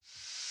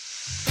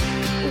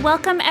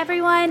Welcome,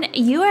 everyone.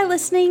 You are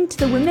listening to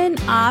the Women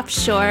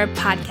Offshore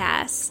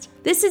podcast.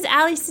 This is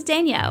Ali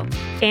Cedeno.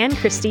 And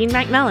Christine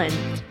McMillan.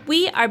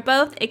 We are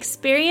both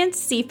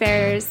experienced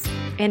seafarers.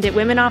 And at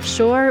Women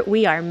Offshore,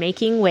 we are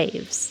making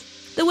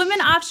waves. The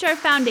Women Offshore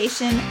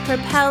Foundation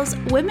propels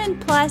Women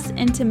Plus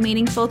into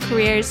meaningful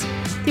careers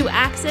through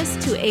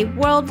access to a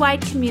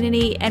worldwide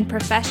community and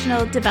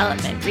professional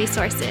development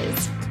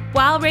resources,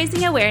 while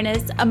raising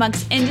awareness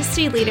amongst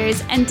industry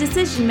leaders and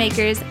decision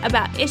makers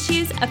about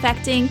issues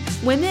affecting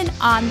women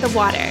on the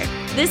water.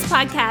 This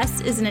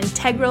podcast is an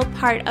integral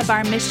part of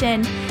our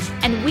mission,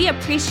 and we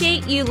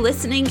appreciate you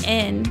listening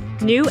in.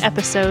 New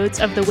episodes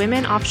of the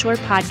Women Offshore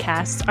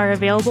podcast are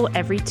available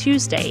every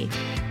Tuesday.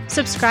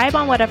 Subscribe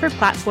on whatever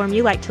platform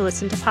you like to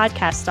listen to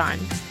podcasts on,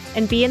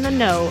 and be in the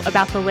know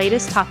about the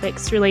latest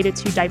topics related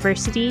to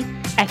diversity,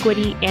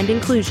 equity, and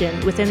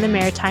inclusion within the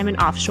maritime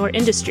and offshore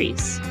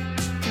industries.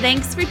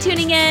 Thanks for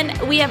tuning in.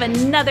 We have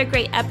another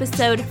great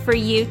episode for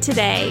you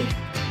today.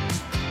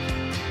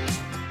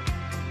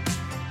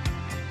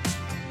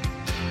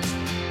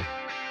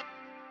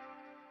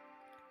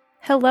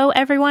 Hello,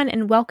 everyone,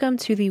 and welcome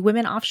to the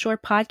Women Offshore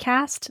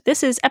podcast.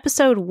 This is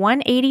episode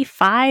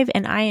 185,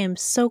 and I am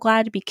so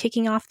glad to be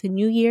kicking off the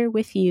new year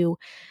with you.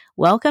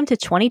 Welcome to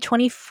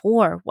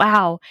 2024.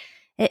 Wow,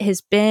 it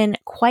has been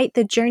quite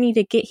the journey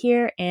to get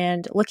here,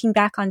 and looking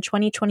back on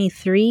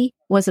 2023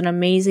 was an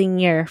amazing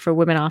year for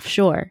Women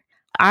Offshore.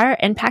 Our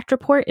impact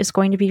report is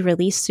going to be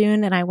released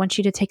soon, and I want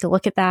you to take a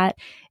look at that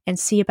and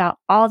see about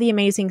all the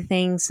amazing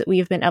things that we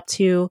have been up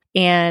to.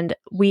 And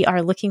we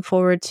are looking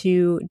forward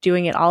to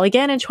doing it all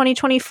again in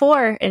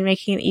 2024 and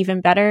making it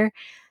even better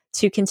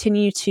to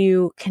continue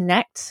to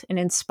connect and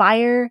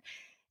inspire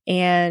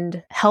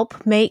and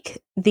help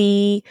make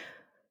the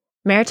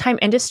maritime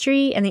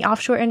industry and the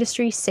offshore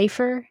industry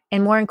safer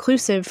and more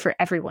inclusive for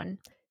everyone.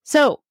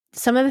 So,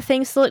 some of the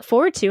things to look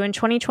forward to in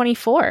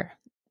 2024.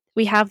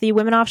 We have the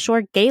Women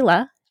Offshore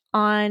Gala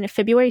on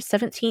February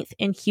 17th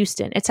in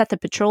Houston. It's at the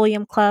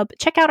Petroleum Club.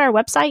 Check out our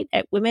website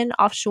at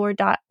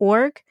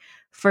womenoffshore.org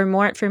for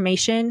more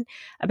information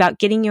about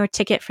getting your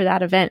ticket for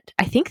that event.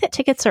 I think that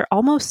tickets are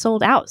almost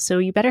sold out, so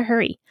you better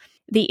hurry.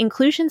 The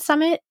Inclusion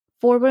Summit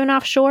for Women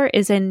Offshore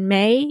is in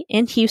May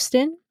in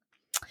Houston.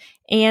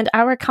 And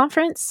our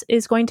conference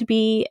is going to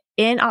be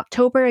in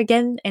October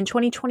again in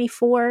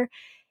 2024.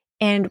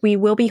 And we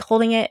will be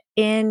holding it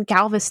in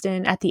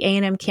Galveston at the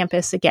A&M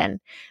campus again.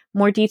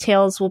 More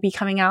details will be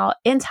coming out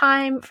in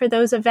time for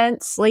those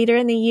events later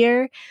in the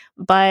year,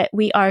 but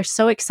we are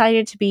so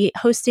excited to be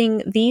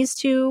hosting these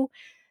two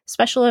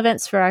special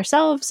events for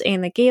ourselves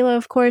and the gala,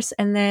 of course.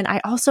 And then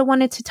I also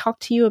wanted to talk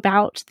to you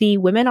about the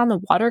Women on the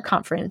Water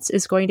Conference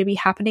is going to be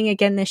happening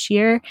again this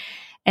year.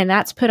 And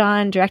that's put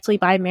on directly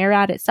by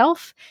MARAD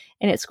itself.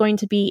 And it's going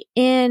to be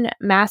in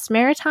Mass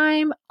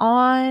Maritime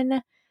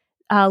on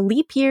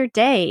leap year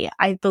day.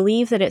 I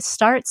believe that it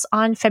starts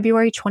on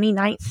February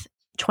 29th,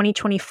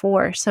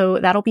 2024. So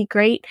that'll be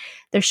great.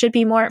 There should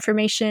be more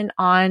information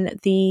on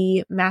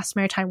the Mass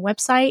Maritime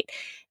website,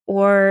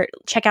 or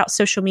check out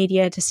social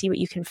media to see what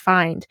you can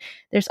find.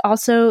 There's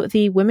also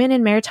the Women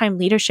in Maritime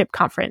Leadership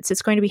Conference.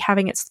 It's going to be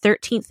having its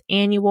 13th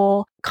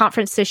annual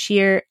conference this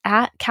year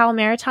at Cal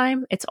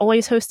Maritime. It's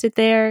always hosted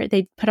there.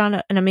 They put on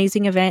an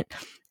amazing event,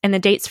 and the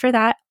dates for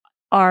that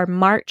are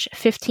March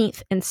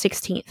 15th and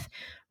 16th.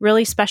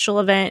 Really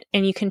special event,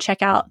 and you can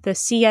check out the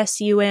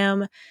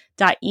csum.edu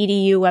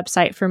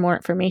website for more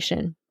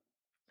information.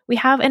 We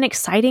have an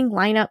exciting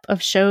lineup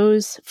of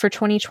shows for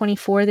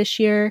 2024 this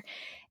year,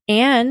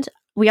 and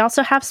we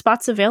also have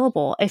spots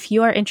available. If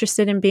you are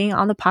interested in being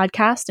on the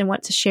podcast and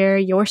want to share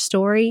your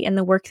story and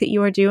the work that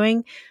you are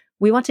doing,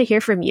 we want to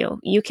hear from you.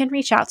 You can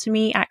reach out to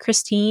me at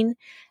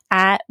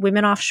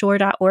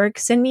Christine@womenoffshore.org.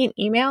 Send me an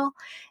email,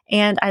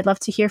 and I'd love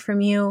to hear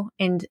from you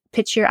and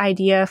pitch your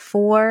idea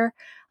for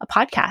a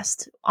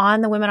podcast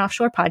on the Women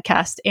Offshore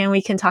podcast. And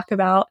we can talk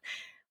about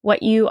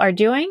what you are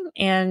doing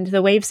and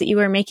the waves that you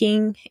are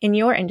making in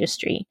your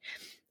industry.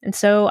 And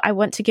so I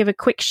want to give a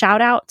quick shout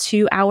out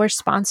to our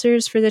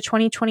sponsors for the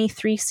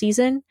 2023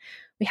 season.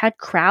 We had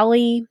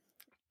Crowley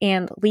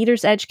and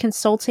Leaders Edge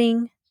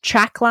Consulting,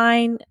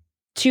 Trackline,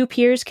 Two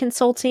Peers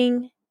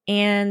Consulting,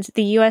 and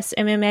the US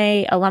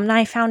MMA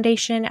Alumni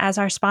Foundation as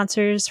our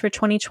sponsors for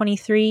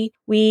 2023.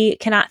 We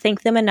cannot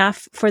thank them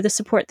enough for the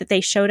support that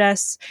they showed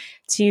us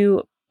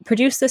to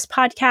produce this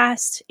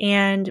podcast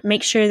and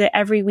make sure that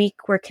every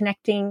week we're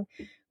connecting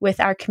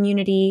with our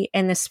community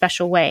in this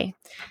special way.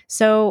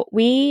 So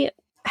we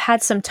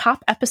had some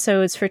top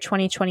episodes for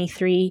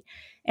 2023,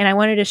 and I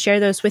wanted to share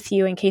those with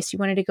you in case you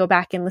wanted to go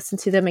back and listen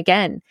to them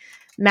again.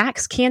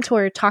 Max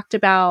Cantor talked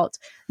about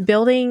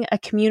building a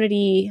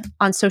community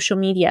on social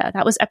media.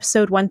 That was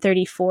episode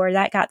 134.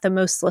 That got the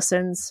most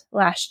listens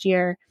last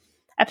year.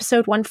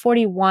 Episode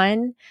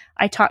 141,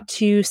 I talked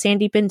to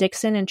Sandy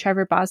Ben-Dixon and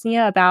Trevor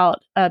Bosnia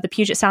about the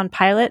Puget Sound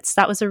pilots.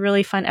 That was a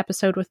really fun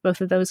episode with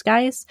both of those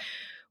guys.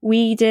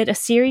 We did a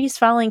series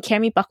following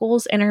Cami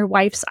Buckles and her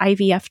wife's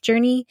IVF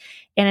journey.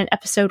 And in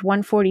episode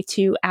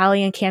 142,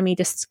 Allie and Cami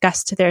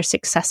discussed their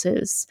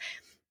successes.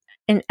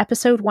 In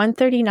episode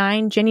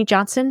 139, Jenny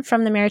Johnson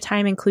from the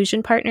Maritime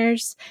Inclusion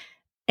Partners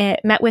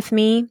met with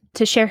me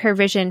to share her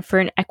vision for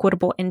an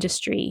equitable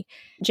industry.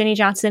 Jenny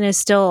Johnson is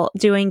still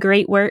doing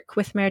great work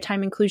with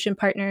Maritime Inclusion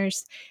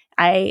Partners.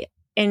 I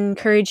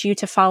encourage you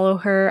to follow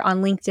her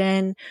on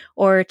LinkedIn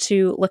or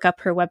to look up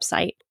her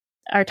website.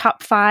 Our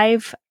top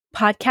 5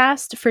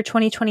 podcast for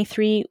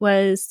 2023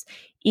 was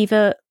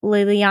Eva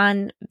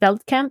Lilian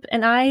Veldkamp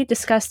and I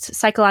discussed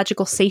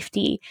psychological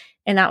safety,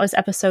 and that was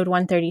episode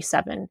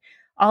 137.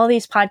 All of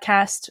these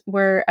podcasts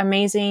were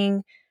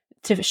amazing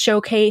to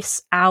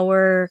showcase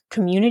our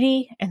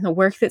community and the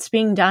work that's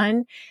being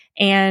done,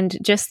 and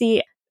just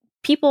the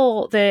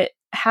people that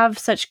have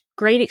such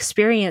great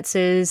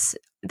experiences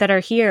that are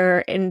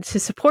here and to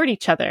support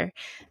each other.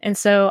 And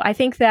so I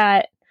think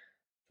that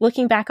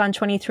looking back on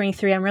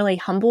 2023, I'm really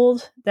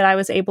humbled that I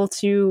was able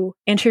to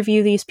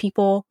interview these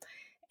people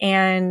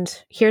and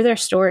hear their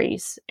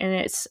stories. And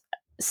it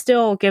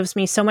still gives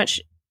me so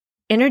much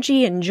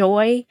energy and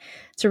joy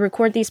to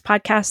record these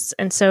podcasts.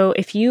 And so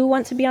if you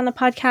want to be on the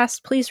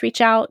podcast, please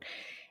reach out.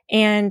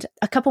 And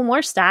a couple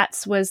more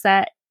stats was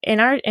that in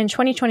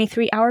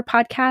 2023, our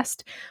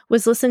podcast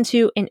was listened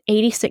to in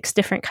 86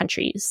 different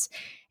countries,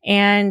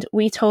 and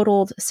we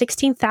totaled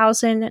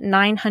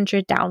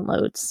 16,900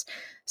 downloads.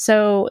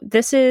 So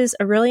this is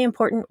a really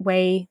important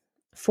way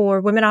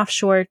for Women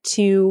Offshore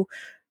to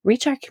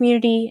reach our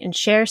community and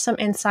share some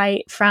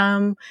insight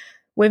from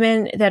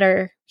women that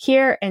are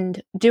here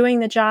and doing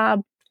the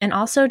job, and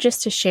also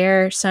just to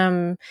share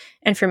some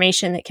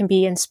information that can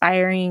be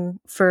inspiring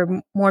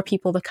for more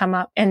people to come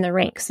up in the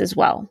ranks as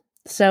well.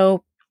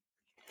 So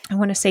I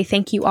want to say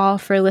thank you all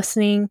for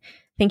listening.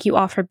 Thank you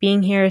all for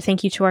being here.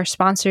 Thank you to our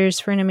sponsors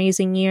for an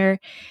amazing year.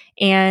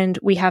 And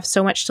we have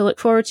so much to look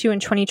forward to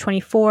in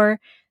 2024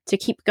 to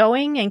keep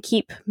going and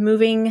keep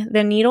moving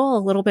the needle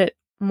a little bit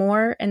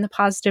more in the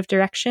positive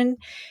direction.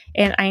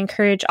 And I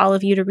encourage all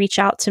of you to reach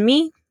out to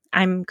me.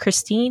 I'm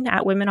Christine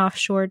at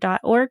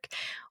womenoffshore.org,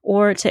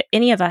 or to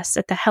any of us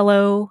at the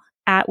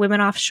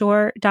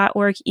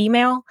hello@womenoffshore.org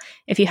email.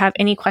 If you have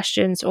any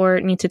questions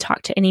or need to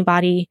talk to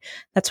anybody,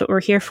 that's what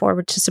we're here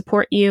for, to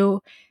support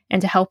you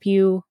and to help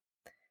you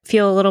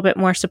feel a little bit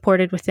more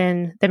supported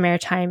within the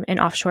maritime and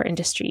offshore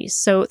industries.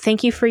 So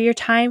thank you for your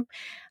time.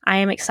 I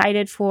am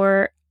excited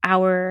for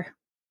our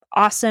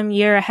awesome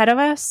year ahead of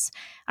us.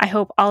 I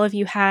hope all of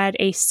you had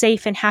a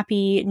safe and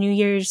happy New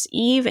Year's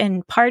Eve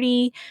and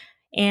party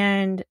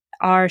and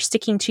are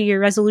sticking to your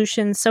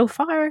resolutions so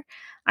far.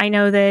 I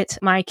know that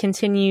my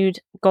continued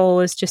goal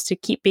is just to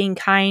keep being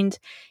kind,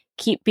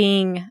 keep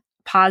being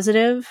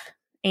positive,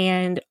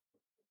 and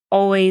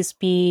always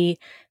be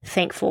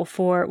thankful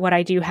for what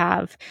I do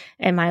have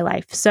in my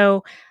life.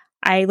 So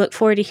I look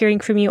forward to hearing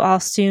from you all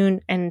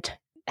soon, and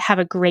have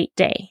a great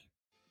day.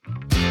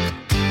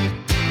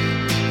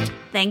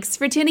 Thanks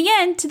for tuning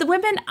in to the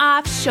Women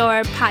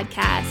Offshore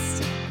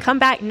podcast. Come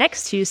back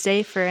next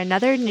Tuesday for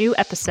another new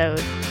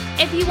episode.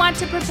 If you want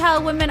to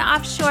propel Women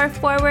Offshore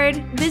forward,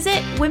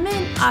 visit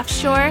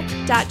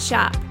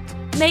womenoffshore.shop.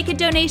 Make a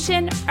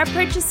donation or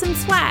purchase some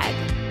swag.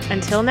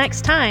 Until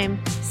next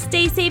time,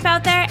 stay safe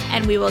out there,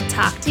 and we will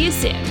talk to you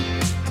soon.